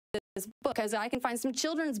this book because I can find some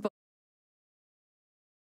children's books.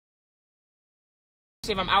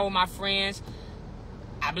 If I'm out with my friends,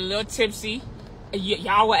 I'm a little tipsy.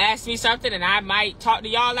 Y'all will ask me something and I might talk to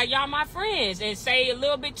y'all like y'all my friends and say a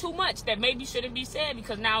little bit too much that maybe shouldn't be said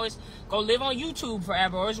because now it's gonna live on YouTube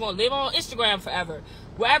forever or it's gonna live on Instagram forever,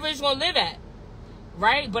 wherever it's gonna live at,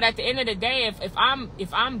 right? But at the end of the day, if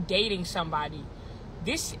I'm dating somebody,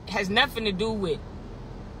 this has nothing to do with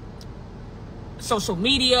social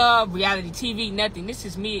media, reality TV, nothing. This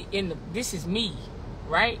is me this is me,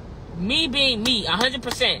 right? Me being me,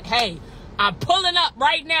 100%. Hey, I'm pulling up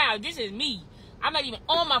right now. This is me. I'm not even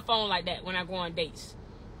on my phone like that when I go on dates,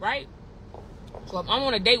 right? So if I'm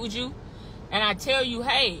on a date with you and I tell you,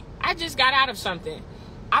 hey, I just got out of something.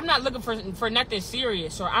 I'm not looking for nothing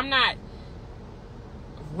serious, or I'm not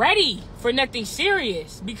ready for nothing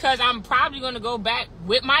serious because I'm probably going to go back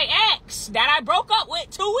with my ex that I broke up with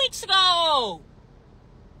 2 weeks ago.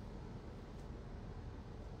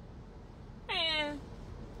 Man,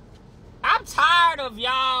 I'm tired of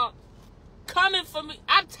y'all coming for me.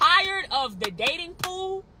 I'm tired of the dating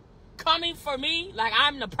pool coming for me like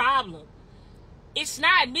I'm the problem. It's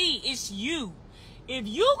not me, it's you. If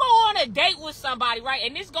you go on a date with somebody, right,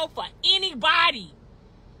 and this go for anybody,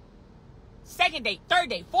 second date, third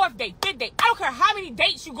date, fourth date, fifth date, I don't care how many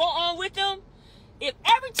dates you go on with them, if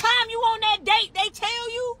every time you on that date they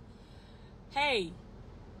tell you, hey,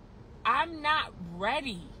 I'm not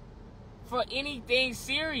ready for anything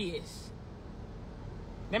serious.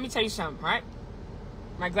 Let me tell you something, right?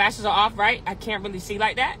 My glasses are off, right? I can't really see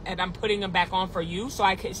like that. And I'm putting them back on for you so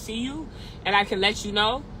I can see you and I can let you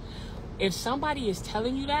know. If somebody is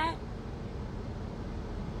telling you that,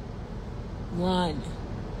 run.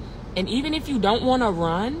 And even if you don't want to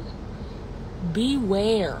run,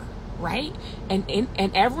 beware, right? And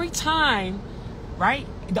every time, right?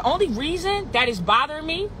 The only reason that is bothering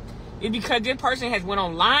me is because this person has went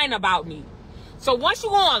online about me. So once you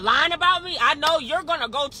go online about me, I know you're gonna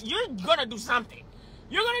do something.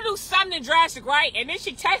 You're gonna do something drastic, right? And then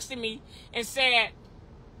she texted me and said,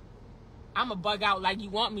 I'ma bug out like you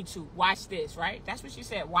want me to. Watch this, right? That's what she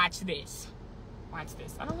said. Watch this. Watch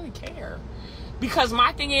this. I don't really care. Because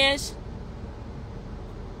my thing is,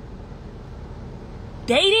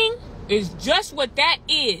 dating is just what that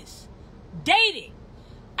is. Dating.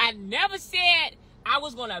 I never said I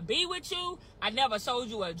was going to be with you. I never sold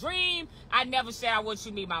you a dream. I never said I want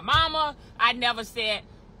you to meet my mama. I never said,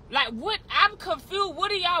 like, what? I'm confused. What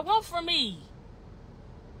do y'all want from me?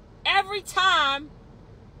 Every time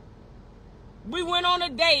we went on a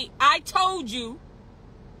date, I told you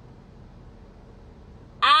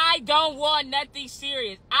I don't want nothing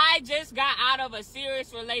serious. I just got out of a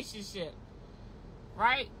serious relationship.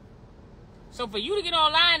 Right? So for you to get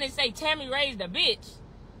online and say Tammy raised a bitch,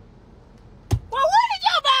 well, what did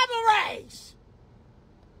your mama raise?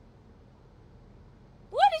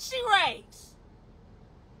 What did she raise?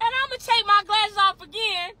 And I'm going to take my glasses off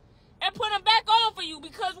again and put them back on for you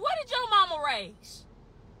because what did your mama raise?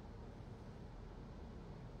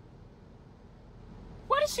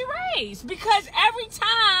 What did she raise? Because every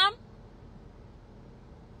time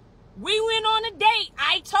we went on a date,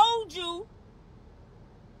 I told you,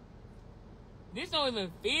 this don't even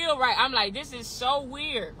feel right. I'm like, this is so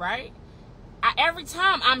weird, right? Every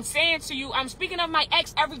time I'm saying to you, I'm speaking of my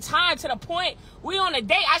ex every time to the point we on a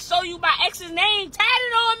date, I show you my ex's name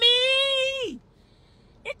tatted on me.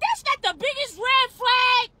 If that's not the biggest red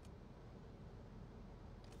flag,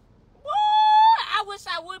 I wish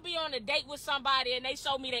I would be on a date with somebody and they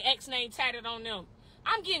show me their ex name tatted on them.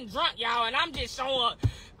 I'm getting drunk, y'all, and I'm just showing,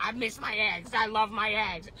 I miss my ex. I love my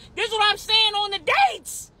ex. This is what I'm saying on the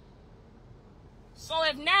dates. So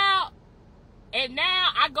if now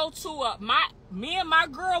I go to me and my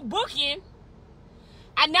girl booking,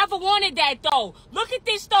 I never wanted that though. Look at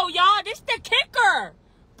this though, y'all. This the kicker.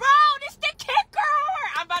 Bro, this the kicker.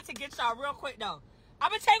 I'm about to get y'all real quick though. I'm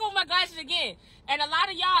going to take off my glasses again. And a lot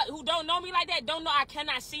of y'all who don't know me like that don't know I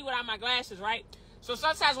cannot see without my glasses, right? So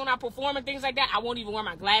sometimes when I perform and things like that, I won't even wear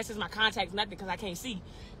my glasses, my contacts, nothing, because I can't see.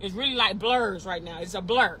 It's really like blurs right now. It's a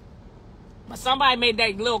blur. But somebody made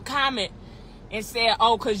that little comment and said,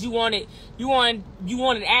 oh, because you wanted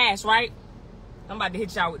ass, right? I'm about to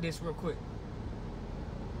hit y'all with this real quick.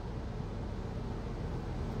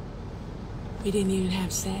 We didn't even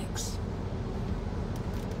have sex.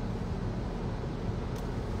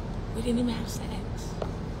 We didn't even have sex.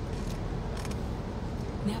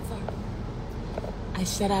 Never. I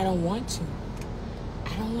said I don't want to.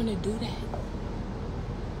 I don't want to do that.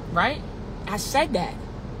 Right? I said that.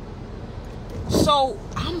 So,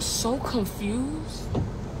 I'm so confused.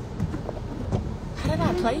 How did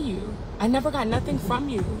I play you? I never got nothing from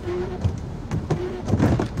you.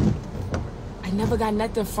 I never got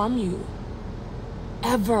nothing from you.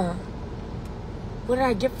 Ever. What did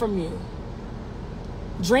I get from you?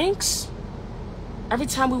 Drinks? Every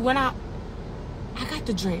time we went out, I got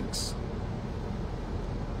the drinks.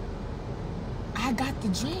 I got the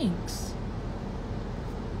drinks.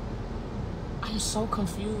 I'm so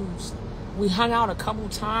confused. We hung out a couple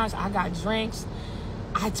times. I got drinks.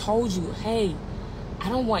 I told you, hey, I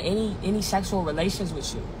don't want any sexual relations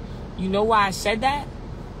with you. You know why I said that?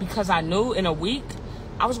 Because I knew in a week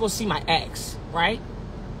I was going to see my ex, right?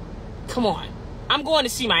 Come on. I'm going to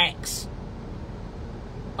see my ex.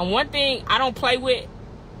 And one thing I don't play with,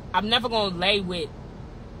 I'm never going to lay with.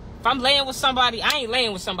 If I'm laying with somebody, I ain't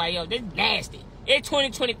laying with somebody else. That's nasty. In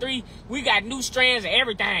 2023, we got new strands of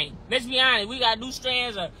everything. Let's be honest. We got new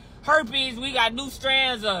strands of herpes. We got new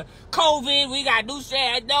strands of COVID. We got new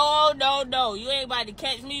strands. No. You ain't about to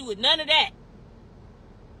catch me with none of that.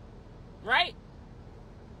 Right?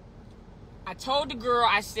 I told the girl,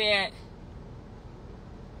 I said,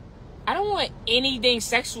 I don't want anything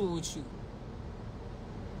sexual with you.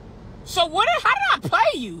 So how did I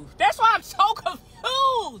play you? That's why I'm so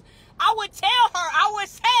confused. I would tell her, I would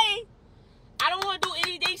say, I don't want to do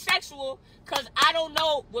anything sexual because I don't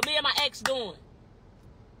know what me and my ex doing.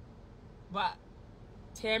 But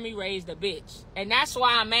Tammy raised a bitch. And that's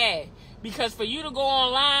why I'm mad. Because for you to go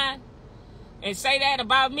online and say that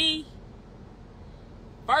about me,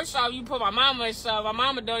 first off, you put my mama and stuff. My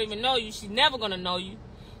mama don't even know you. She's never going to know you.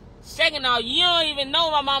 Second off, you don't even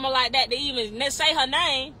know my mama like that to even say her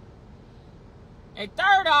name. And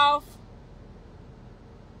third off,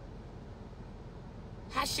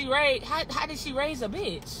 how did she raise a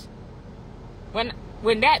bitch?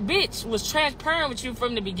 When that bitch was transparent with you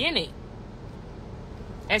from the beginning.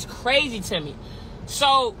 That's crazy to me.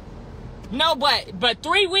 So, no, but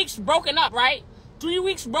 3 weeks broken up, right? 3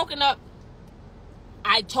 weeks broken up.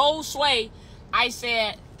 I told Sway, I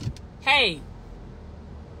said, hey,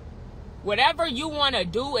 whatever you want to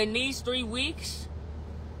do in these 3 weeks,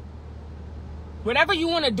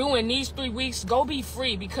 go be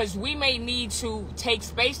free, because we may need to take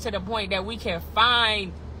space to the point that we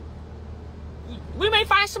may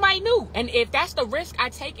find somebody new. And if that's the risk I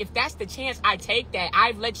take, if that's the chance I take, that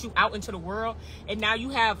I've let you out into the world and now you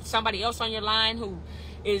have somebody else on your line who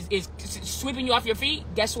is sweeping you off your feet,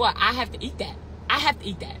 guess what? I have to eat that.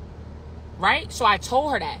 Right? So I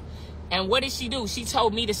told her that. And what did she do? She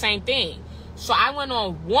told me the same thing. So I went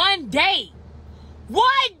on one date.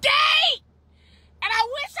 And I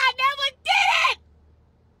wish I never did it.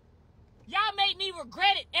 Y'all make me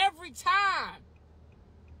regret it every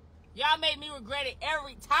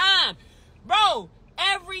time. Bro,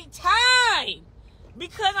 every time.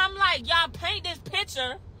 Because I'm like, y'all paint this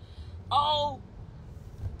picture. Oh,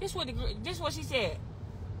 this what she said.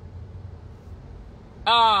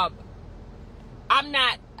 I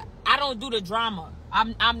don't do the drama.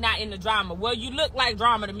 I'm not in the drama. Well, you look like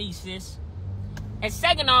drama to me, sis. And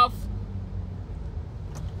second off,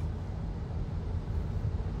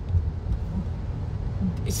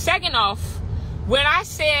 when I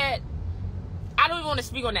said, I don't even want to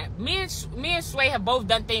speak on that. Me and Sway have both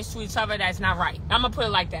done things to each other that's not right. I'm going to put it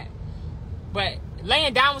like that. But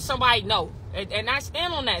laying down with somebody, no. And I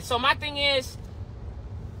stand on that. So my thing is,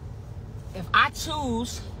 if I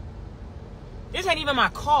choose, this ain't even my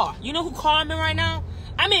car. You know who calling me right now?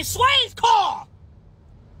 I'm in Sway's car.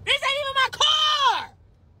 This ain't even my car.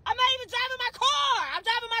 I'm not even driving my car. I'm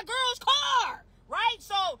driving my girl's car. Right?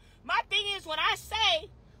 So my thing is, when I say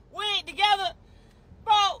we ain't together,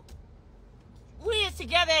 bro, we as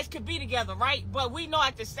together as could be together, right? But we know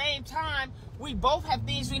at the same time, we both have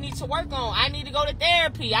things we need to work on. I need to go to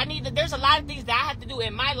therapy. There's a lot of things that I have to do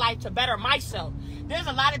in my life to better myself. There's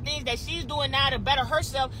a lot of things that she's doing now to better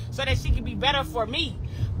herself so that she can be better for me.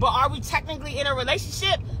 But are we technically in a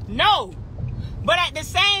relationship? No. But at the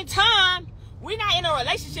same time, we're not in a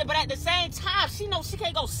relationship, but at the same time, she knows she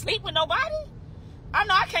can't go sleep with nobody. I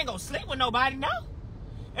know I can't go sleep with nobody now.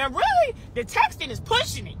 And really, the texting is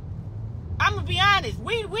pushing it. I'm going to be honest.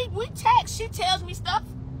 We text. She tells me stuff.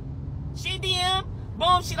 She DM.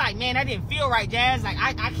 Boom. She like, man, that didn't feel right, Jazz. Like,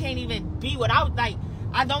 I can't even be without, like,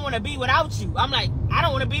 I don't want to be without you. I'm like, I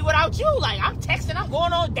don't want to be without you. Like, I'm texting. I'm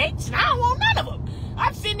going on dates, and I don't want none of them.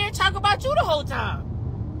 I'm sitting there talking about you the whole time.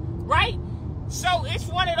 Right? So it's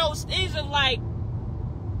one of those things of like,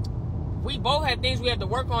 we both have things we have to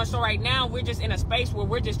work on. So right now, we're just in a space where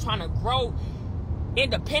we're just trying to grow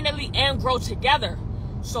independently and grow together.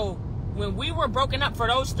 So when we were broken up for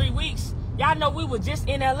those 3 weeks, y'all know we were just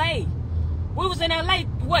in LA. We was in LA,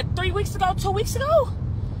 what, 3 weeks ago, 2 weeks ago?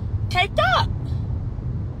 Caked up.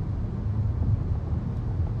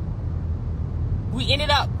 we ended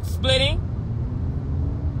up splitting.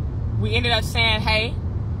 We ended up saying, hey,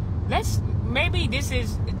 maybe this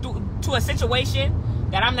is to a situation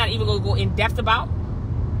that I'm not even going to go in depth about.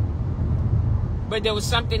 But there was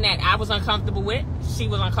something that I was uncomfortable with. She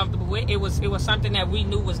was uncomfortable with. It was something that we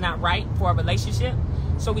knew was not right for a relationship.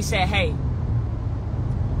 So we said, hey,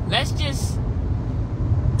 let's just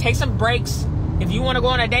take some breaks. If you want to go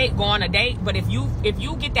on a date, go on a date. But if you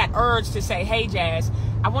get that urge to say, hey, Jazz,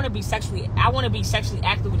 I want to be sexually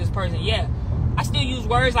active with this person. Yeah. I still use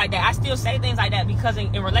words like that. I still say things like that because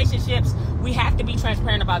in relationships, we have to be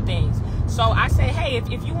transparent about things. So I say, hey,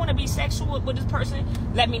 if you want to be sexual with this person,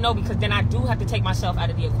 let me know, because then I do have to take myself out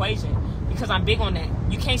of the equation, because I'm big on that.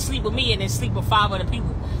 You can't sleep with me and then sleep with 5 other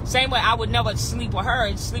people. Same way I would never sleep with her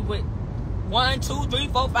and sleep with 1, 2, 3,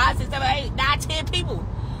 4, 5, 6, 7, 8, 9, 10 people,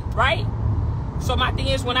 right? So my thing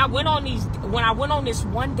is, when I went on this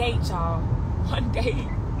one date, y'all, one date,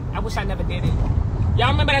 I wish I never did it.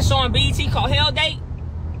 Y'all remember that show on BET called Hell Date?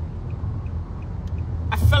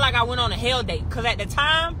 I feel like I went on a hell date, because at the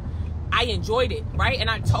time, I enjoyed it, right? And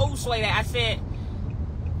I told Sway that, I said,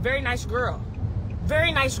 very nice girl.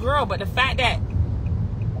 Very nice girl, but the fact that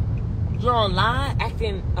you're online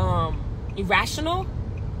acting irrational,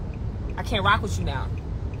 I can't rock with you now,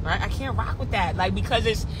 right? I can't rock with that, like,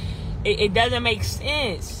 because it doesn't make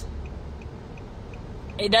sense.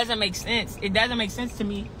 It doesn't make sense. It doesn't make sense to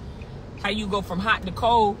me how you go from hot to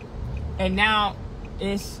cold, and now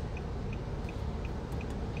it's,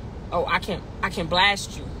 oh, I can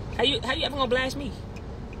blast you. How you ever gonna blast me?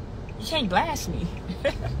 You can't blast me.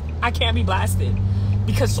 I can't be blasted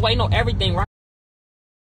because Sway know everything, right?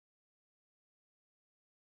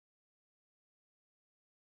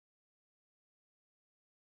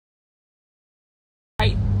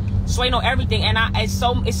 Sway know everything, and it's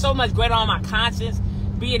so much greater on my conscience,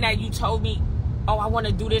 being that you told me, oh, I want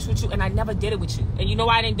to do this with you, and I never did it with you. And you know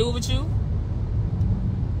why I didn't do it with you?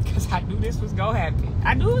 Because I knew this was gonna happen.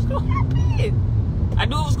 I knew it was gonna happen. I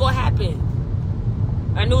knew it was gonna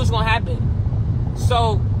happen. I knew it was gonna happen.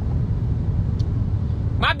 So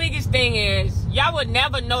my biggest thing is, y'all would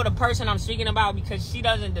never know the person I'm speaking about, because she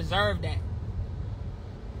doesn't deserve that.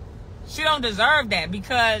 She don't deserve that,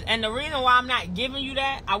 because, and the reason why I'm not giving you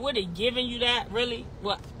that, I would have given you that, really.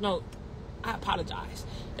 Well, no, I apologize.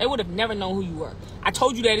 They would have never known who you were. I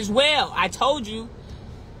told you that as well. I told you,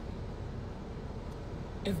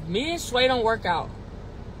 if me and Sway don't work out,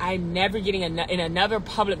 I'm never getting in another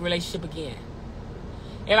public relationship again.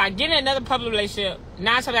 If I get in another public relationship,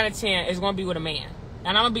 9 times out of 10, it's going to be with a man.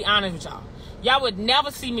 And I'm going to be honest with y'all. Y'all would never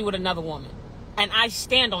see me with another woman. And I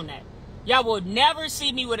stand on that. Y'all would never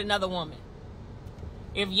see me with another woman.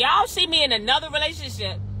 If y'all see me in another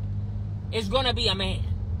relationship, it's going to be a man.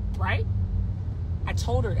 Right? I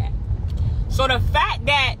told her that. So the fact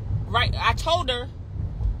that, right, I told her,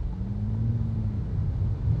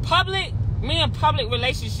 me and public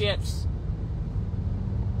relationships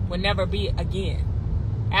will never be again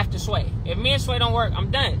after Sway. If me and Sway don't work,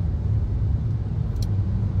 I'm done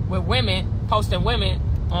with women, posting women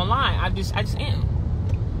online. I just am.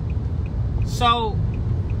 So,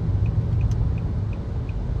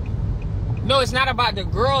 no, it's not about the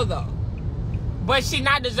girl though. But she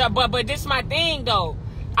not deserve. But this is my thing though.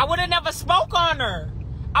 I would have never spoke on her.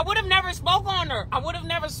 I would have never spoke on her. I would have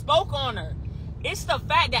never spoke on her. It's the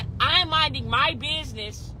fact that I'm minding my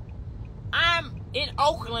business. I'm in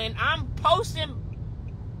Oakland. I'm posting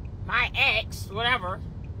my ex, whatever.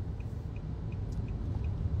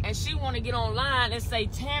 And she want to get online and say,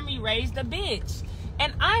 Tammy raised a bitch.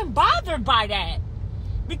 And I'm bothered by that.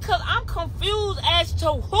 Because I'm confused as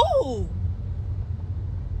to who.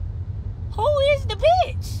 Who is the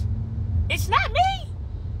bitch? It's not me.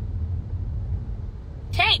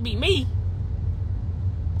 Can't be me.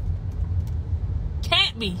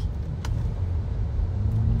 Can't be.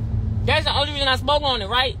 That's the only reason I spoke on it,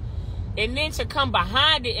 right? And then to come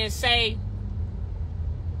behind it and say,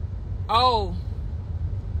 oh,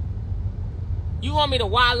 you want me to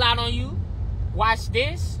wild out on you? Watch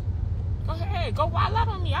this? Go ahead, go wild out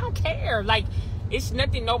on me. I don't care. Like, it's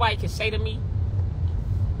nothing nobody can say to me.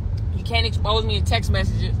 You can't expose me in text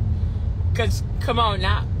messages. Because, come on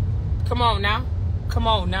now. Come on now. Come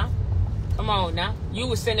on now. Come on now. You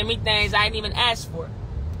was sending me things I didn't even ask for.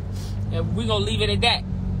 And we gonna leave it at that.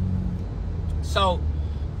 So,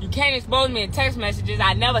 you can't expose me in text messages.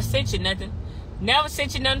 I never sent you nothing. Never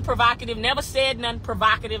sent you nothing provocative. Never said nothing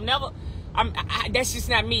provocative. Never. That's just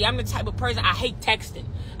not me. I'm the type of person, I hate texting.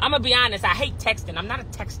 I'm gonna be honest, I hate texting. I'm not a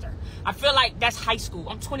texter. I feel like that's high school.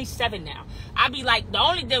 I'm 27 now. I be like,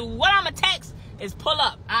 what I'm gonna text is pull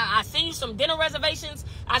up. I send you some dinner reservations.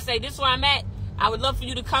 I say, this is where I'm at. I would love for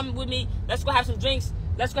you to come with me. Let's go have some drinks.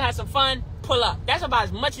 Let's go have some fun. Pull up. That's about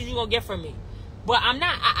as much as you're going to get from me. But I'm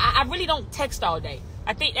not, I really don't text all day.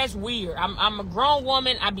 I think that's weird. I'm a grown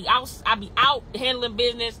woman. I be out handling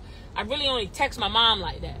business. I really only text my mom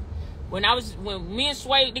like that. When me and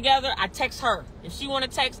Sway together, I text her. If she want to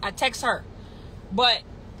text, I text her. But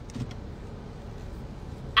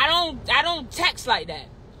I don't text like that.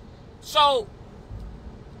 So,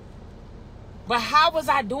 but how was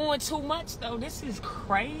I doing too much though? This is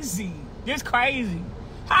crazy. This crazy.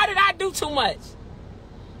 How did I do too much?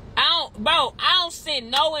 I don't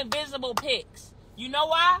send no invisible pics. You know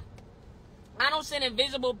why? I don't send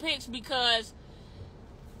invisible pics because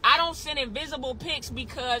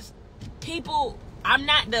people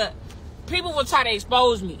will try to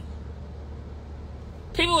expose me.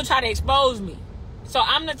 People will try to expose me. So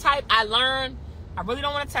I'm the type, I learn, I really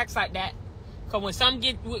don't want to text like that. Because when some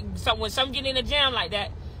get in the jam like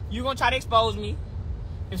that, you're going to try to expose me.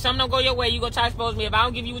 If something don't go your way, you're going to try to expose me. If I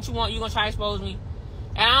don't give you what you want, you're going to try to expose me.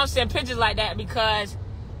 And I don't send pictures like that because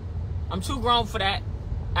I'm too grown for that.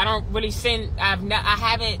 I don't really send, I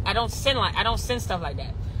don't send stuff like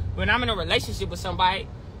that. When I'm in a relationship with somebody,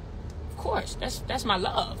 of course, that's my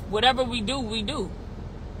love. Whatever we do, we do.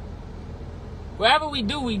 Whatever we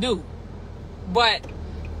do, we do. But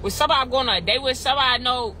with somebody I'm going on a date with, somebody I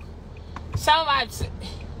know,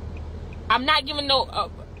 I'm not giving no,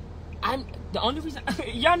 the only reason,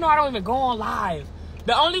 y'all know I don't even go on live.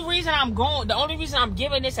 The only reason I'm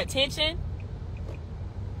giving this attention,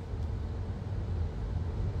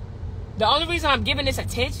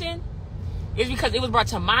 is because it was brought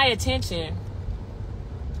to my attention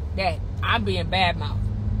that I'm being badmouthed.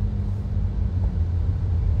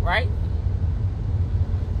 Right?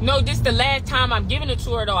 No, this is the last time I'm giving it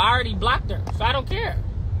to her though. I already blocked her, so I don't care.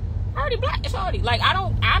 I already blocked this already. Like I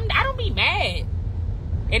don't be mad.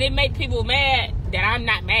 And it make people mad that I'm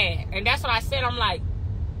not mad. And that's what I said. I'm like,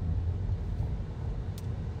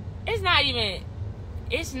 it's not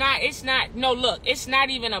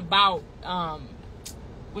even about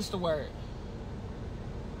what's the word?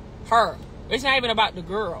 Her. It's not even about the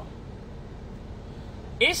girl.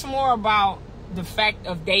 It's more about the fact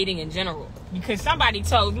of dating in general. Because somebody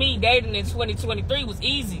told me dating in 2023 was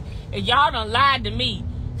easy. And y'all done lied to me.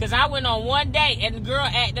 Because I went on one date and the girl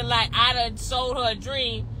acted like I done sold her a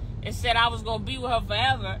dream and said I was going to be with her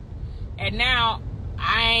forever. And now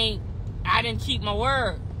I didn't keep my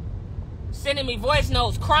word. Sending me voice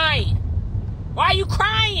notes crying. Why are you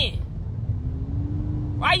crying?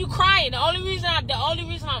 Why are you crying? The only reason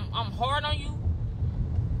I'm hard on you,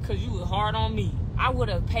 because you were hard on me. I would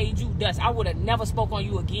have paid you dust. I would have never spoke on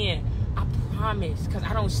you again. I promise. Because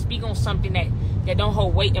I don't speak on something that don't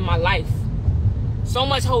hold weight in my life. So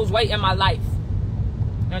much holds weight in my life.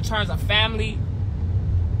 In terms of family,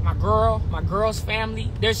 my girl's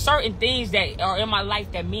family. There's certain things that are in my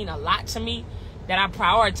life that mean a lot to me, that I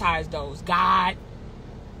prioritize those. God,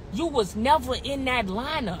 you was never in that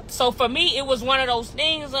lineup. So for me, it was one of those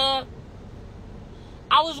things I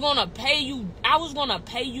was gonna pay you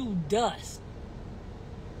dust.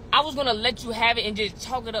 I was gonna let you have it and just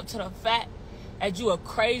chalk it up to the fact that you a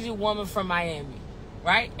crazy woman from Miami,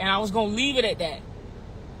 right? And I was gonna leave it at that.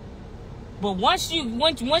 But once you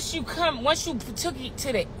took it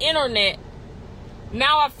to the internet,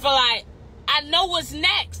 now I feel like I know what's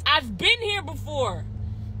next. I've been here before.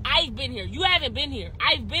 I've been here. You haven't been here.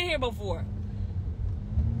 I've been here before.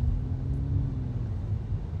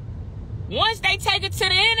 Once they take it to the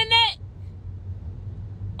internet,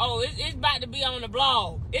 oh, it's about to be on the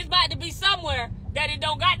blog. It's about to be somewhere that it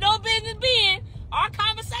don't got no business being. Our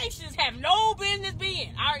conversations have no business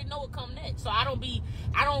being. I already know what come next. So I don't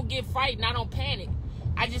get frightened. I don't panic.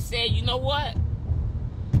 I just said, you know what?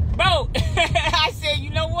 Bro, I said, you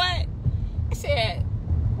know what? I said,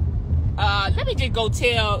 let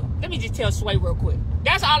me just tell Sway real quick.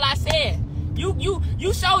 That's all I said.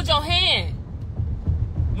 You showed your hand.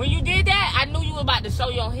 When you did that, I knew you were about to show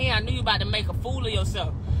your hand. I knew you were about to make a fool of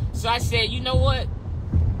yourself. So I said, you know what?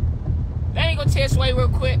 Let me go tell Sway real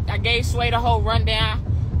quick. I gave Sway the whole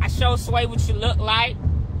rundown. I showed Sway what you look like.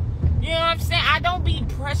 You know what I'm saying? I don't be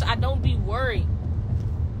pressed. I don't be worried.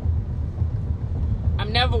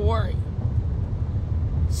 I'm never worried.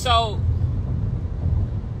 So,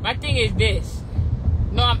 my thing is this.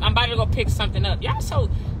 No, I'm about to go pick something up.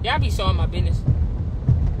 Y'all be showing my business.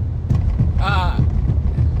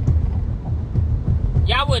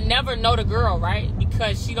 Y'all would never know the girl, right?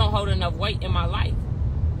 Because she don't hold enough weight in my life.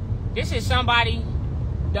 This is somebody,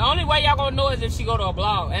 the only way y'all gonna know is if she go to a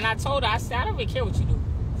blog. And I told her, I said, I don't really care what you do.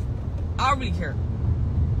 I don't really care.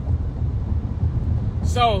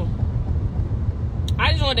 So,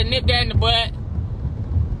 I just wanted to nip that in the bud.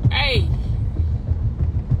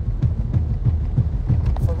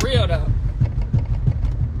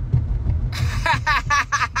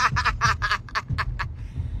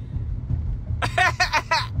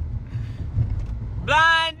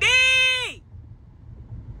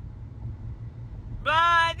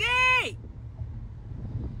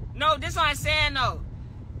 No, this is what I'm saying, though.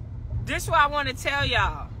 This is what I want to tell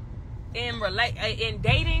y'all. In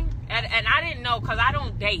dating, and I didn't know, because I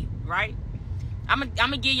don't date, right? I'm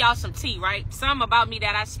gonna give y'all some tea, right? Something about me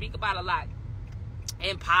that I speak about a lot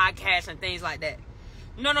in podcasts and things like that.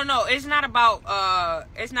 No. It's not about a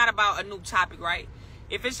new topic, right?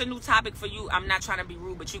 If it's a new topic for you, I'm not trying to be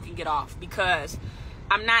rude, but you can get off, because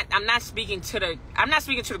I'm not speaking to the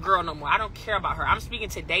girl no more. I don't care about her. I'm speaking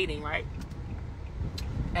to dating, right?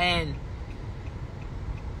 And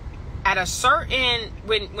at a certain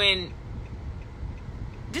when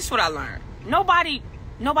this is what I learned. Nobody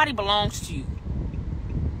belongs to you.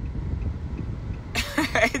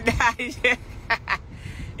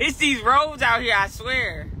 It's these roads out here, I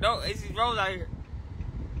swear. No, it's these roads out here.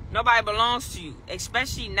 Nobody belongs to you,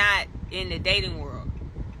 especially not in the dating world.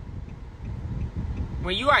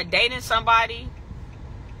 When you are dating somebody,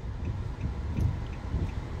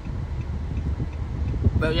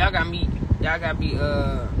 but y'all gotta be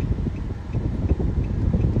oh,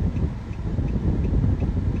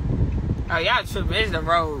 y'all tripping. It's the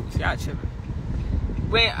roads. Y'all tripping.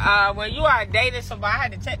 When you are dating somebody, I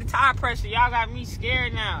had to check the tire pressure. Y'all got me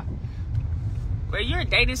scared now. When you're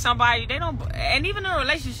dating somebody, they don't, and even in a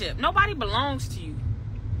relationship, nobody belongs to you.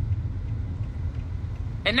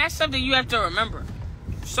 And that's something you have to remember.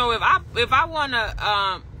 So if I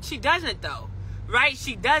wanna, she doesn't though, right?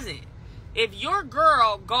 She doesn't. If your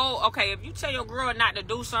girl if you tell your girl not to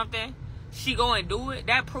do something, she go and do it,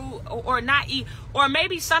 that prove, or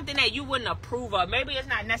maybe something that you wouldn't approve of. Maybe it's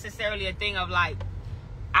not necessarily a thing of like,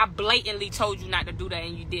 I blatantly told you not to do that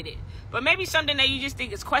and you did it. But maybe something that you just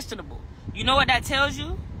think is questionable. You know what that tells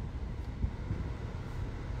you?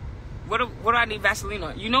 What do I need Vaseline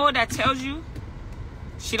on? You know what that tells you?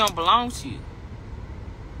 She don't belong to you.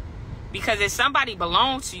 Because if somebody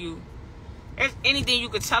belongs to you, there's anything you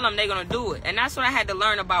could tell them, they're going to do it. And that's what I had to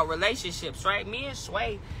learn about relationships, right? Me and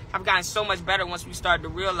Sway have gotten so much better once we started to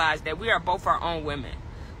realize that we are both our own women.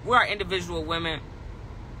 We are individual women.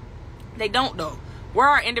 They don't, though. We're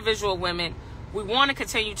our individual women. We want to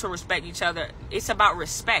continue to respect each other. It's about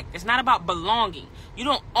respect. It's not about belonging. You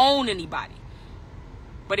don't own anybody.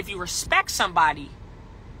 But if you respect somebody,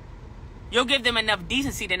 you'll give them enough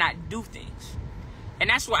decency to not do things. And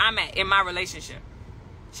that's where I'm at in my relationship.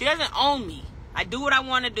 She doesn't own me. I do what I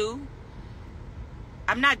want to do.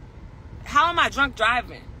 How am I drunk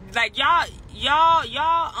driving? Like, y'all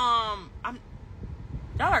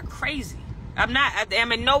are crazy.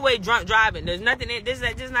 I'm in no way drunk driving. There's nothing in this.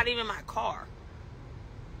 This is not even my car.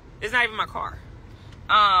 It's not even my car.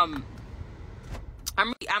 I'm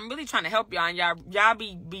really trying to help y'all, and y'all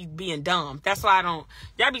be being dumb. That's why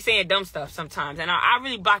y'all be saying dumb stuff sometimes, and I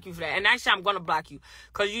really block you for that. And actually, I'm gonna block you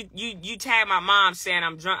because you tag my mom saying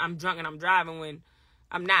I'm drunk and I'm driving when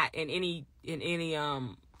I'm not in any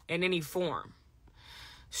form.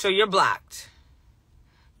 So you're blocked.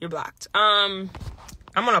 You're blocked. I'm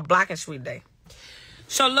on a block and sweet day.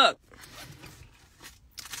 So look,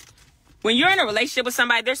 when you're in a relationship with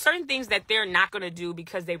somebody, there's certain things that they're not gonna do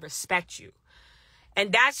because they respect you.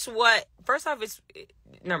 And that's what, first off,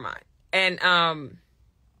 never mind. And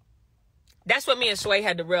that's what me and Sway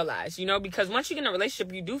had to realize, because once you get in a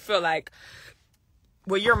relationship, you do feel like,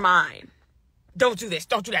 well, you're mine. Don't do this,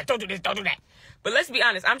 don't do that, don't do this, don't do that. But let's be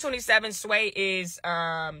honest, I'm 27, Sway is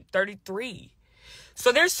 33.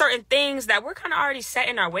 So there's certain things that we're kind of already set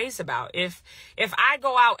in our ways about. If I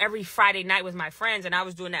go out every Friday night with my friends, and I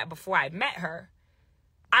was doing that before I met her,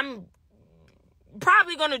 I'm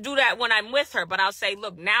probably going to do that when I'm with her. But I'll say,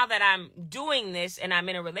 look, now that I'm doing this and I'm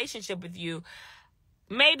in a relationship with you,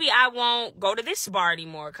 maybe I won't go to this bar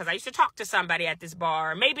anymore because I used to talk to somebody at this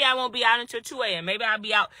bar. Maybe I won't be out until 2 a.m. Maybe I'll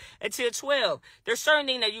be out until 12. There's certain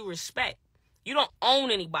things that you respect. You don't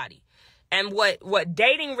own anybody. And what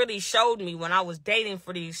dating really showed me when I was dating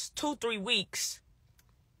for these 2-3 weeks,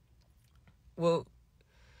 well,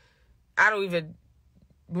 I don't even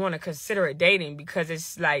want to consider it dating because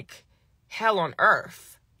it's like hell on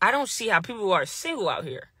earth. I don't see how people are single out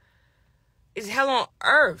here. It's hell on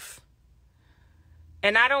earth.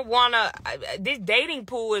 And I don't want to, this dating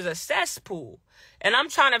pool is a cesspool. And I'm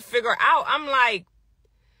trying to figure out, I'm like,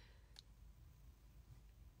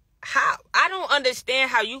 how? I don't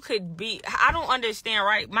understand how you could be, I don't understand,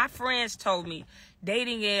 right? My friends told me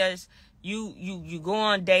dating is you go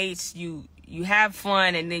on dates, you have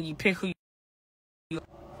fun, and then you pick who you.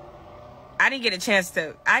 I didn't get a chance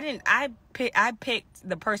to, I picked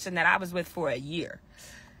the person that I was with for a year.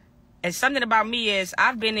 And something about me is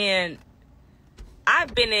I've been in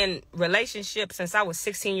relationships since I was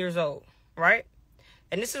 16 years old, right?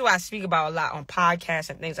 And this is why I speak about a lot on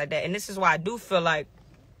podcasts and things like that. And this is why I do feel like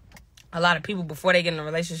a lot of people before they get into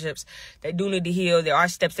relationships, they do need to heal. There are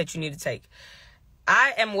steps that you need to take.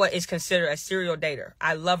 I am what is considered a serial dater.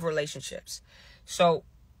 I love relationships. So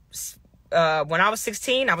when I was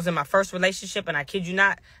 16, I was in my first relationship, and I kid you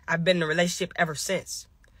not, I've been in a relationship ever since.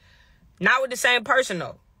 Not with the same person,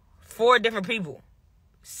 though. 4 different people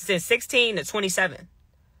since 16 to 27.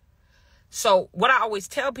 So what I always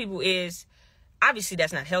tell people is, obviously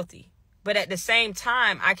that's not healthy. But at the same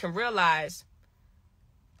time, I can realize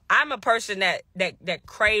I'm a person that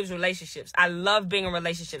craves relationships. I love being in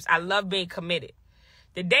relationships. I love being committed.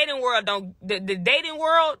 The dating world the dating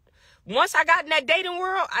world, once I got in that dating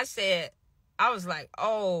world, I was like,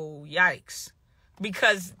 oh, yikes.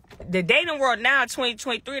 Because the dating world now,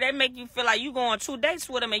 2023, they make you feel like you go on 2 dates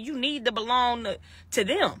with them and you need to belong to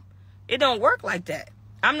them. It don't work like that.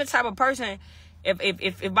 I'm the type of person,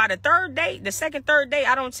 if by the third date,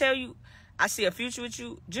 I don't tell you I see a future with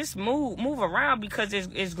you, just move around, because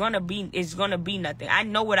it's gonna be nothing. I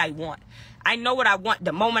know what I want. I know what I want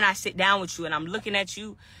the moment I sit down with you and I'm looking at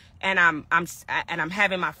you and I'm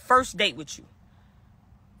having my first date with you.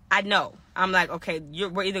 I know. I'm like, okay,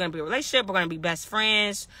 we're either gonna be a relationship, we're gonna be best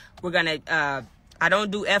friends, we're gonna I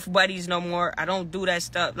don't do F buddies no more. I don't do that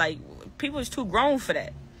stuff. Like, people is too grown for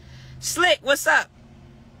that. Slick, what's up?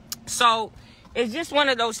 So it's just one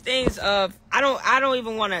of those things of I don't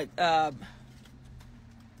even want to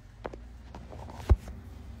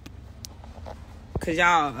cause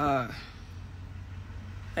y'all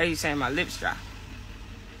how you saying my lips dry.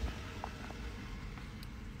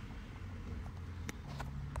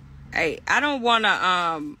 Hey, I don't want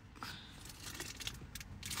to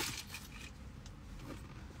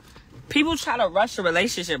people try to rush a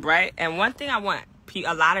relationship, right? And one thing I want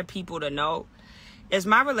a lot of people to know is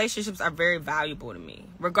my relationships are very valuable to me,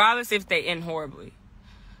 regardless if they end horribly.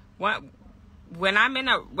 When I'm in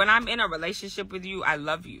a relationship with you, I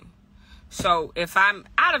love you. So if I'm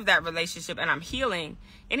out of that relationship and I'm healing,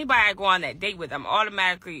 anybody I go on that date with, I'm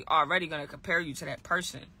automatically already going to compare you to that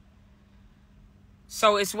person.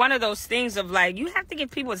 So it's one of those things of like, you have to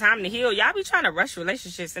give people time to heal. Y'all be trying to rush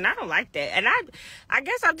relationships, and I don't like that. And I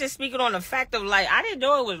guess I'm just speaking on the fact of like, I didn't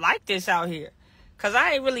know it was like this out here. Because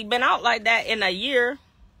I ain't really been out like that in a year.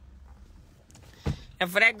 And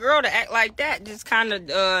for that girl to act like that just kind of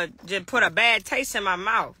just put a bad taste in my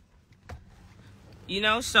mouth. You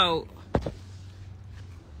know, so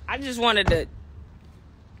I just wanted to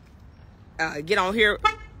get on here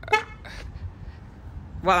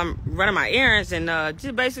while I'm running my errands and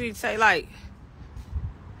just basically say, like,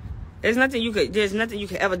 there's nothing you could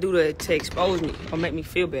ever do to expose me or make me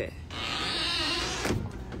feel bad.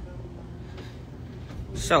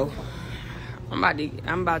 So I'm about to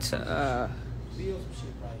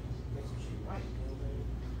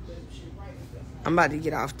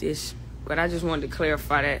get off this, but I just wanted to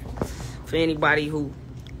clarify that for anybody who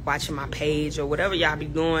watching my page or whatever y'all be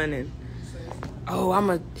doing, and oh,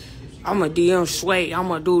 I'm a DM Sway, I'm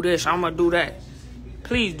gonna do this, I'm gonna do that.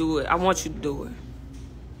 Please do it. I want you to do it.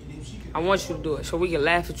 I want you to do it so we can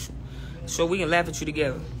laugh at you. So we can laugh at you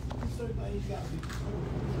together.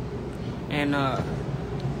 And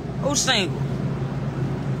who's single?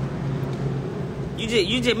 You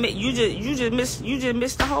just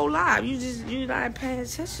missed the whole live. You not paying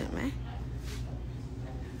attention, man.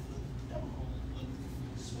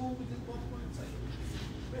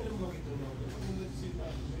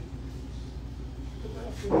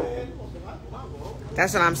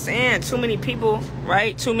 That's what I'm saying. Too many people,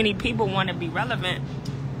 right? Too many people want to be relevant,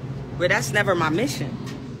 but that's never my mission.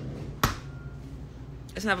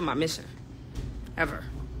 It's never my mission. Ever.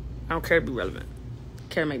 I don't care to be relevant. I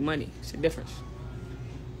care to make money. It's a difference.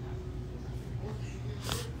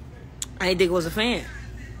 I didn't think it was a fan.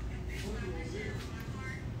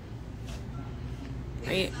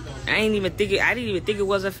 I didn't even think it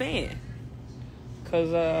was a fan.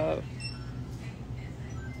 Cause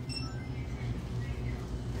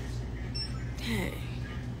dang,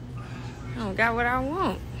 I don't got what I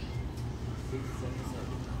want.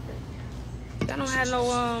 I don't have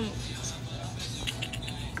no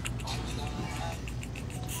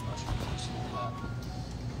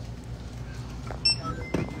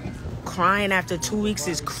crying after 2 weeks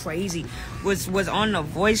is crazy. Was on the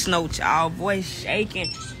voice note, y'all, voice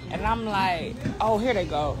shaking, and I'm like, oh, here they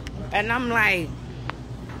go, and I'm like,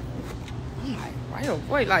 why your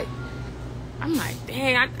voice like? I'm like,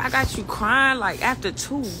 dang, I got you crying like after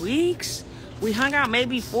 2 weeks. We hung out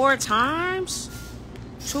maybe 4 times,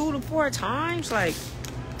 2 to 4 times. Like,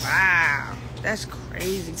 wow, that's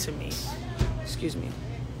crazy to me. Excuse me.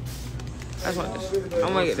 I want this.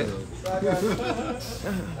 I'm gonna get this.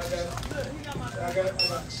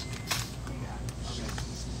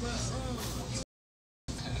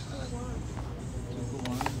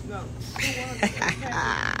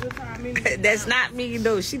 That's not me,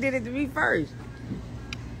 though. She did it to me first.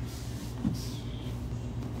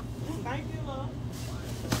 Thank you, love.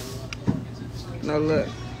 No, look.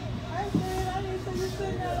 I didn't see you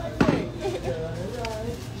sitting there like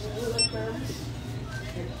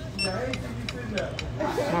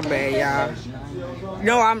that. My bad, y'all.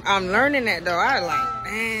 No, I'm learning that, though. I was like,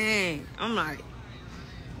 dang. I'm like,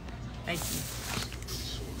 thank you.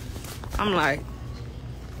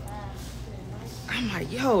 I'm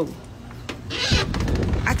like, yo,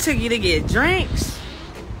 I took you to get drinks.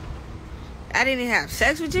 I didn't have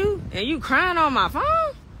sex with you, and you crying on my phone?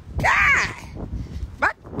 God,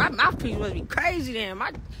 my mouthpiece must be crazy then.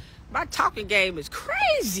 My talking game is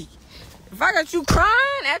crazy. If I got you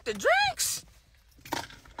crying at the drinks, and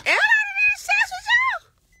I didn't have sex with you,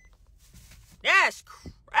 that's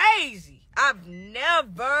crazy. I've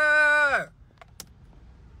never.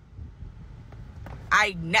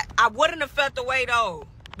 I wouldn't have felt the way though,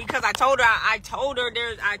 because I told her I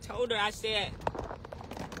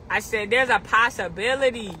said there's a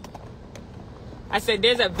possibility. I said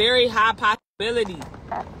there's a very high possibility.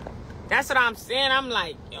 That's what I'm saying. I'm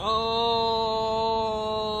like, yo,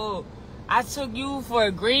 I took you for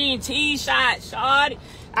a green tea shot, shawty.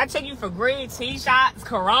 I took you for green tea shots,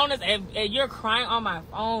 Coronas, and you're crying on my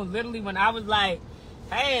phone. Literally, when I was like,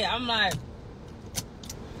 hey, I'm like,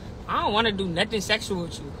 I don't want to do nothing sexual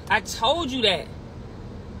with you. I told you that.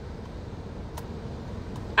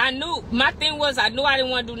 My thing was, I knew I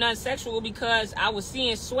didn't want to do nothing sexual because I was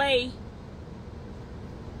seeing Sway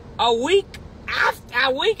a week after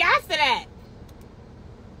that.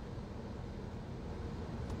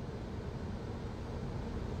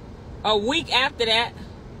 A week after that.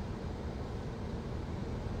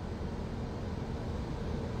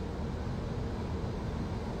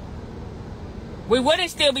 We wouldn't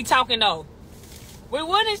still be talking though.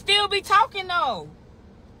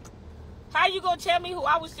 How you gonna tell me who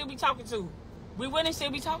I would still be talking to? We wouldn't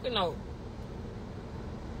still be talking though.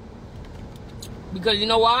 Because you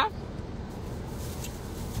know why?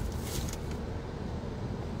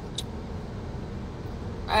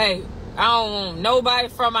 Hey, I don't want nobody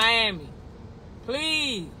from Miami.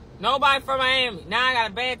 Please. Nobody from Miami. Now I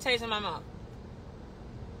got a bad taste in my mouth.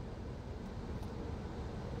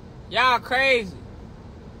 Y'all crazy.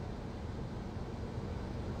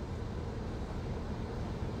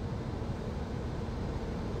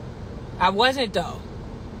 I wasn't though.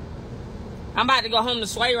 I'm about to go home to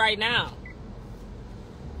Sway right now.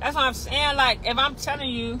 That's what I'm saying. Like, if I'm telling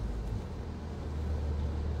you,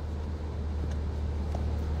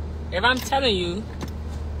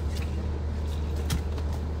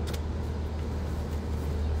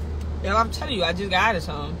 I just got out of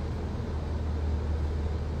something.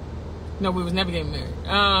 No, we was never getting married.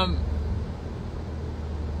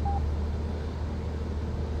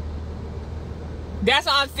 That's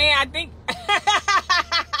what I'm saying. I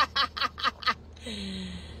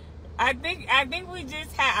think we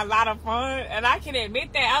just had a lot of fun, and I can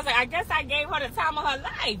admit that. I was like, I guess I gave her the time of her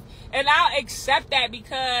life, and I'll accept that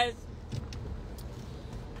because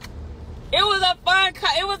it was a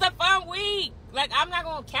fun week. Like, I'm not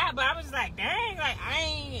gonna cap, but I was like, dang, like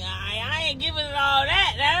I ain't giving it all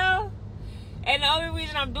that now. And the only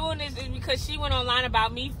reason I'm doing this is because she went online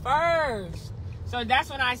about me first. So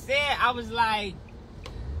that's what I said. I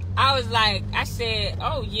said,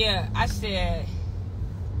 oh yeah. I said,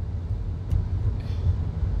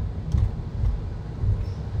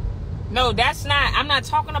 no, that's not. I'm not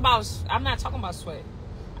talking about Sway.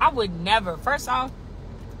 I would never. First off,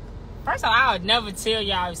 I would never tell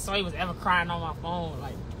y'all if Sway was ever crying on my phone.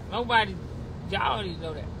 Like, nobody, y'all already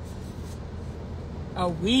know that. A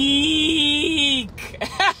week.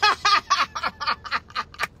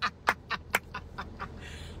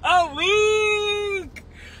 A week.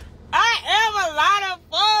 I am a lot of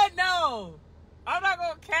fun though. I'm not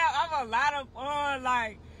gonna cap. I'm a lot of fun.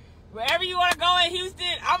 Like, wherever you want to go in Houston,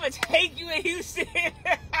 I'm gonna take you in Houston.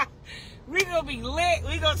 We gonna be lit.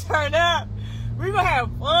 We gonna turn up. We gonna have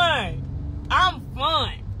fun. I'm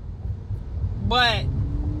fun. But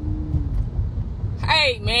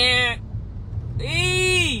hey, man,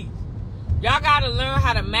 please, y'all gotta learn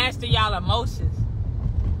how to master y'all emotions.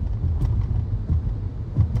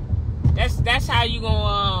 That's how you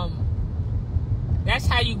gonna that's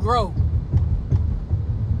how you grow.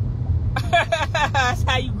 That's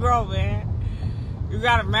how you grow, man. You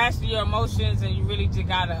gotta master your emotions, and you really just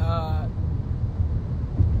gotta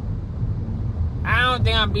I don't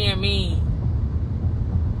think I'm being mean.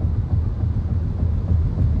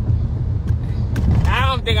 I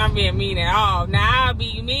don't think I'm being mean at all. Now, I'll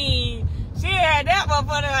be mean. She had that one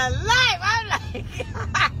for her life. I'm like...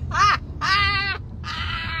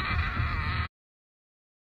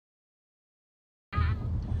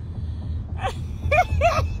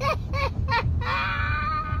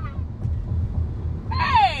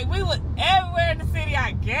 Hey, we were everywhere in the city,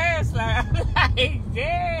 I guess. Like, I'm like,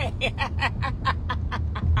 yeah.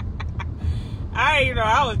 I didn't even know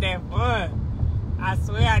I was that fun. I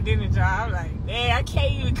swear I didn't try. I'm like, man, I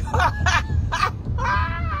can't even go.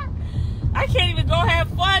 I can't even go have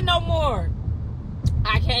fun no more.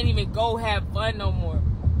 I can't even go have fun no more.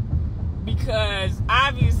 Because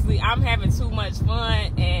obviously I'm having too much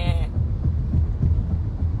fun and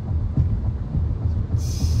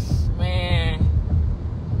man,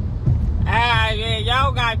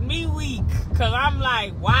 y'all got me weak. Cause I'm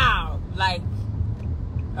like, wow, like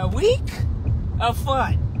a week of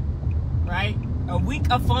fun, right? A week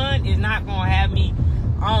of fun is not gonna have me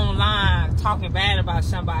online talking bad about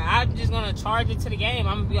somebody. I'm just gonna charge it to the game.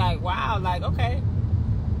 I'm gonna be like, wow, like, okay,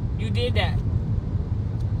 you did that.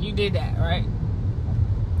 You did that, right?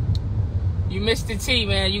 You missed the tea,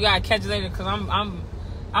 man. You gotta catch it later, cause I'm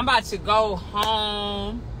about to go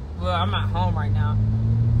home. Well, I'm not home right now,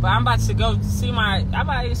 but I'm about to go see my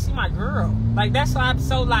girl. Like, that's why I'm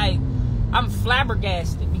so like, I'm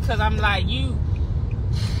flabbergasted, because I'm like,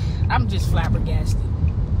 I'm just flabbergasted.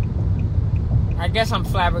 I guess I'm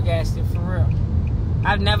flabbergasted for real.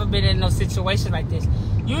 I've never been in no situation like this.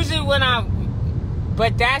 Usually when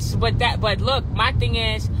but look, my thing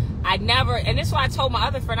is, I never, and this is why I told my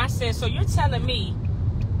other friend, I said, so you're telling me,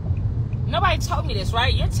 nobody told me this,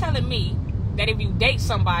 right? You're telling me that if you date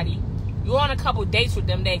somebody, you're on a couple dates with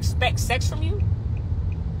them, they expect sex from you?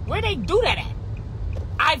 Where they do that at?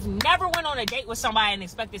 I've never went on a date with somebody and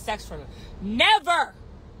expected sex from them. Never.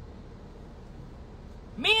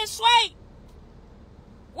 Me and Sway,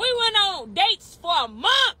 we went on dates for a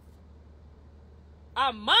month.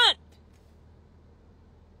 A month.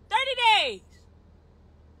 30 days.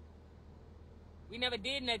 We never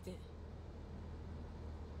did nothing.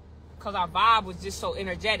 Because our vibe was just so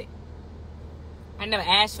energetic. I never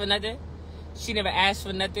asked for nothing. She never asked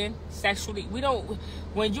for nothing sexually. We don't,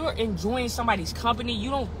 when you're enjoying somebody's company,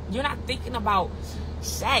 you're not thinking about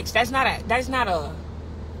sex. That's not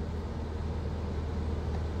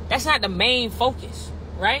the main focus,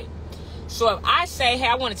 right? So if I say, hey,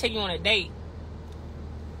 I want to take you on a date,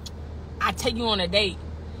 I take you on a date.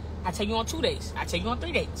 I take you on 2 dates. I take you on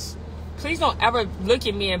 3 dates. Please don't ever look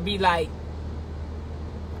at me and be like,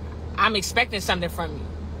 I'm expecting something from you.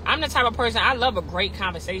 I'm the type of person, I love a great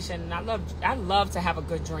conversation, and I love to have a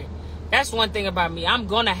good drink. That's one thing about me. I'm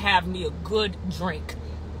gonna have me a good drink.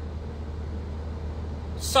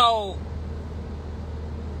 So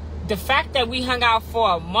the fact that we hung out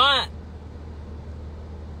for a month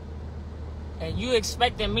and you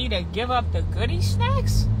expecting me to give up the goodie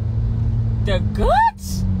snacks? The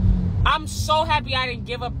goods? I'm so happy I didn't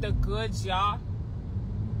give up the goods, y'all.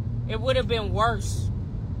 It would have been worse.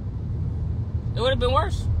 It would have been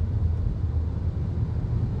worse.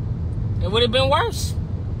 It would have been worse.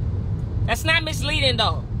 That's not misleading,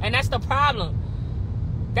 though. And that's the problem.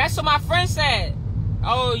 That's what my friend said.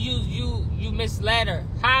 Oh, you misled her.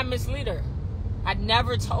 How I mislead her? I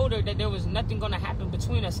never told her that there was nothing going to happen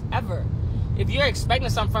between us ever. If you're expecting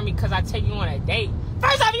something from me because I take you on a date,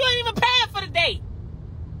 first off, you ain't even paying for the date.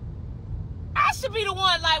 I should be the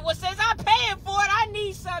one, like, well, since I'm paying for it, I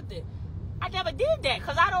need something. I never did that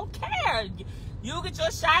because I don't care. You get your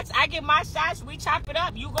shots, I get my shots, we chop it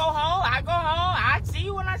up. You go home, I go home, I see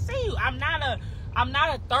you when I see you. I'm not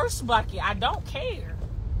a thirst bucket. I don't care.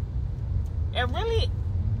 And really,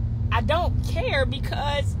 I don't care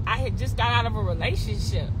because I had just got out of a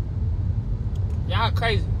relationship. Y'all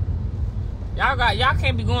crazy. Y'all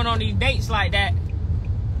can't be going on these dates like that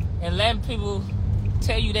and letting people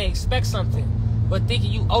tell you they expect something, but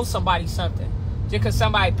thinking you owe somebody something just because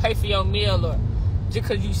somebody pay for your meal or just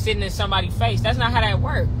because you sitting in somebody's face. That's not how that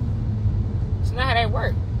work. It's not how that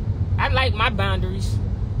work. I like my boundaries.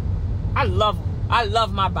 I love them. I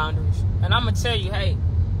love my boundaries. And I'm going to tell you, hey,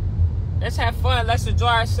 let's have fun. Let's enjoy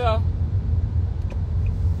ourselves.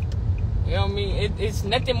 You know what I mean? It's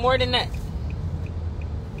nothing more than that.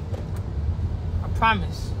 I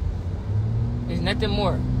promise. There's nothing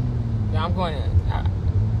more. Yeah, I'm going to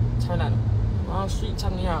turn out the wrong street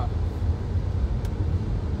talking to y'all.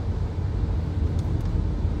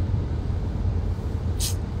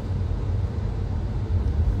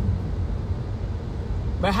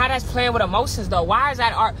 But how that's playing with emotions, though? Why is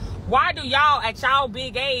that art? Why do y'all at y'all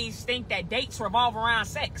big age think that dates revolve around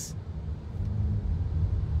sex?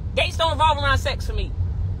 Dates don't revolve around sex for me.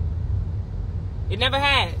 It never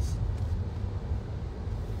has.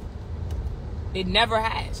 It never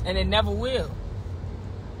has, and it never will.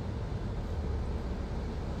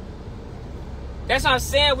 That's what I'm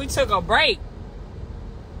saying. We took a break.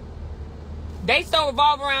 Dates don't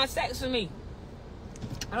revolve around sex for me.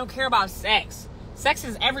 I don't care about sex. Sex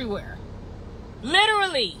is everywhere.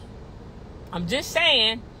 Literally. I'm just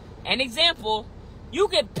saying, an example, you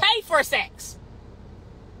can pay for sex.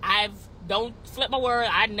 Don't flip my word.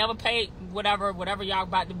 I never paid whatever y'all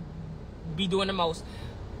about to be doing the most.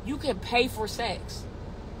 You can pay for sex.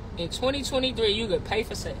 In 2023, you can pay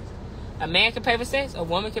for sex. A man can pay for sex. A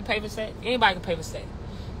woman can pay for sex. Anybody can pay for sex.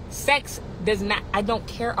 Sex does not, I don't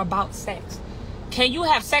care about sex. Can you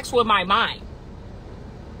have sex with my mind?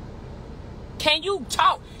 Can you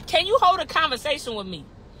talk? Can you hold a conversation with me?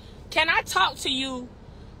 Can I talk to you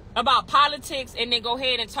about politics and then go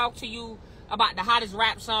ahead and talk to you about the hottest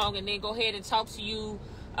rap song and then go ahead and talk to you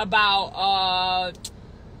about,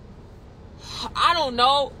 I don't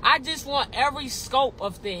know. I just want every scope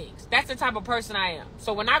of things. That's the type of person I am.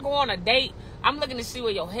 So when I go on a date, I'm looking to see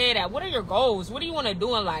where your head at. What are your goals? What do you want to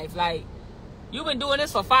do in life? Like, you've been doing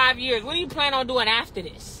this for 5 years. What do you plan on doing after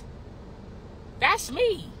this? That's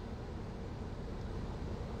me.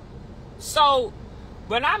 So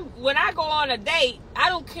when I go on a date, I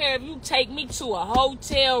don't care if you take me to a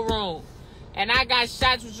hotel room and I got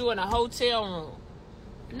shots with you in a hotel room.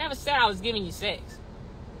 I never said I was giving you sex.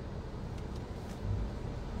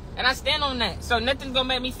 And I stand on that. So nothing's gonna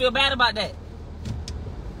make me feel bad about that.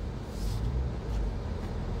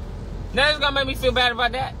 Nothing's gonna make me feel bad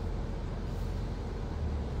about that.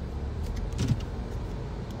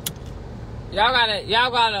 Y'all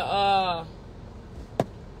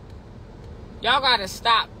gotta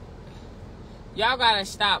stop. Y'all gotta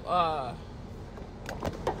stop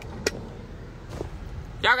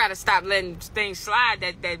letting things slide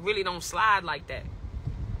that really don't slide like that.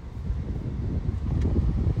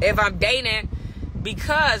 If I'm dating,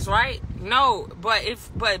 because, right? No, but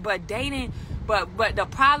dating, but the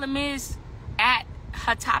problem is, at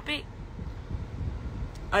her topic,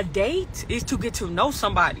 a date is to get to know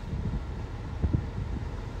somebody.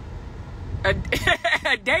 A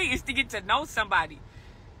date is to get to know somebody.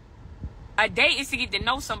 A date is to get to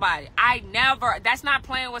know somebody. That's not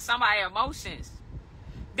playing with somebody's emotions.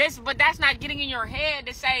 But that's not getting in your head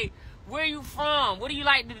to say, where are you from? What do you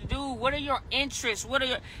like to do? What are your interests?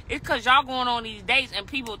 It's because y'all going on these dates and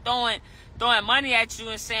people throwing money at you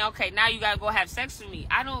and saying, okay, now you got to go have sex with me.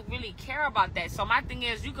 I don't really care about that. So my thing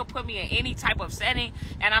is, you can put me in any type of setting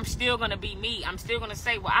and I'm still going to be me. I'm still going to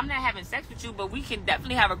say, well, I'm not having sex with you, but we can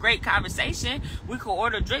definitely have a great conversation. We can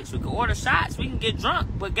order drinks. We can order shots. We can get drunk.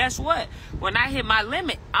 But guess what? When I hit my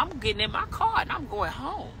limit, I'm getting in my car and I'm going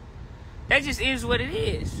home. That just is what it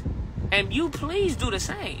is. And you please do the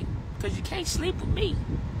same, because you can't sleep with me.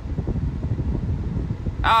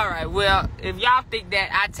 All right, well, if y'all think that,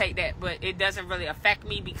 I take that, but it doesn't really affect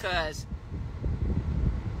me because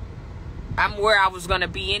I'm where I was going to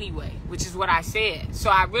be anyway, which is what I said. So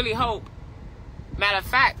I really hope, matter of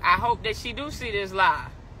fact, I hope that she do see this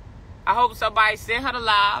live. I hope somebody sent her the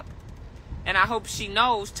live, and I hope she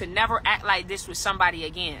knows to never act like this with somebody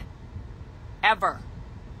again. Ever.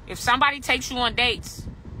 If somebody takes you on dates,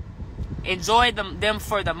 enjoy them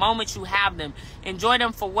for the moment you have them. Enjoy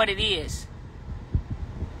them for what it is.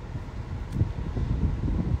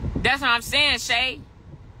 That's what I'm saying, Shay.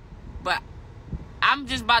 But I'm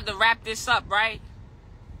just about to wrap this up, right?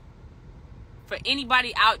 For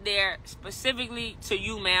anybody out there, specifically to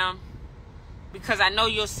you, ma'am, because I know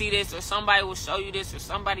you'll see this, or somebody will show you this, or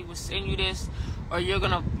somebody will send you this, or you're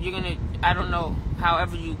gonna, I don't know,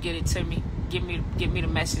 however you get it to me, give me the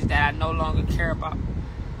message that I no longer care about.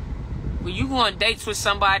 When you go on dates with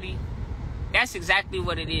somebody, that's exactly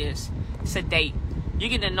what it is. It's a date. You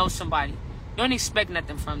get to know somebody. You don't expect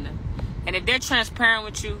nothing from them. And if they're transparent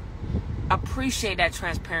with you, appreciate that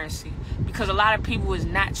transparency. Because a lot of people is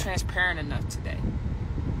not transparent enough today.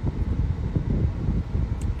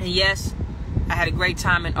 And yes, I had a great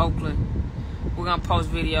time in Oakland. We're going to post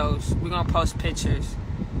videos. We're going to post pictures.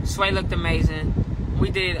 Sway looked amazing. We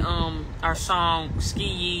did our song, Ski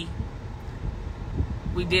Yee.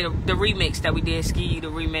 We did the remix that we did, Ski Yee, the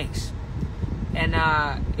remix. And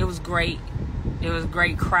it was great. It was a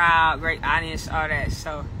great crowd, great audience, all that.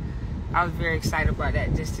 So I was very excited about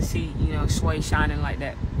that, just to see, Sway shining like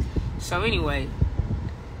that. So anyway,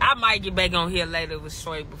 I might get back on here later with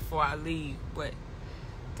Sway before I leave, but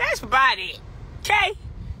that's about it. Okay?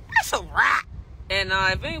 That's a wrap. And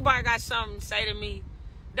if anybody got something to say to me,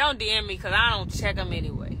 don't DM me, because I don't check them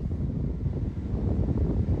anyway.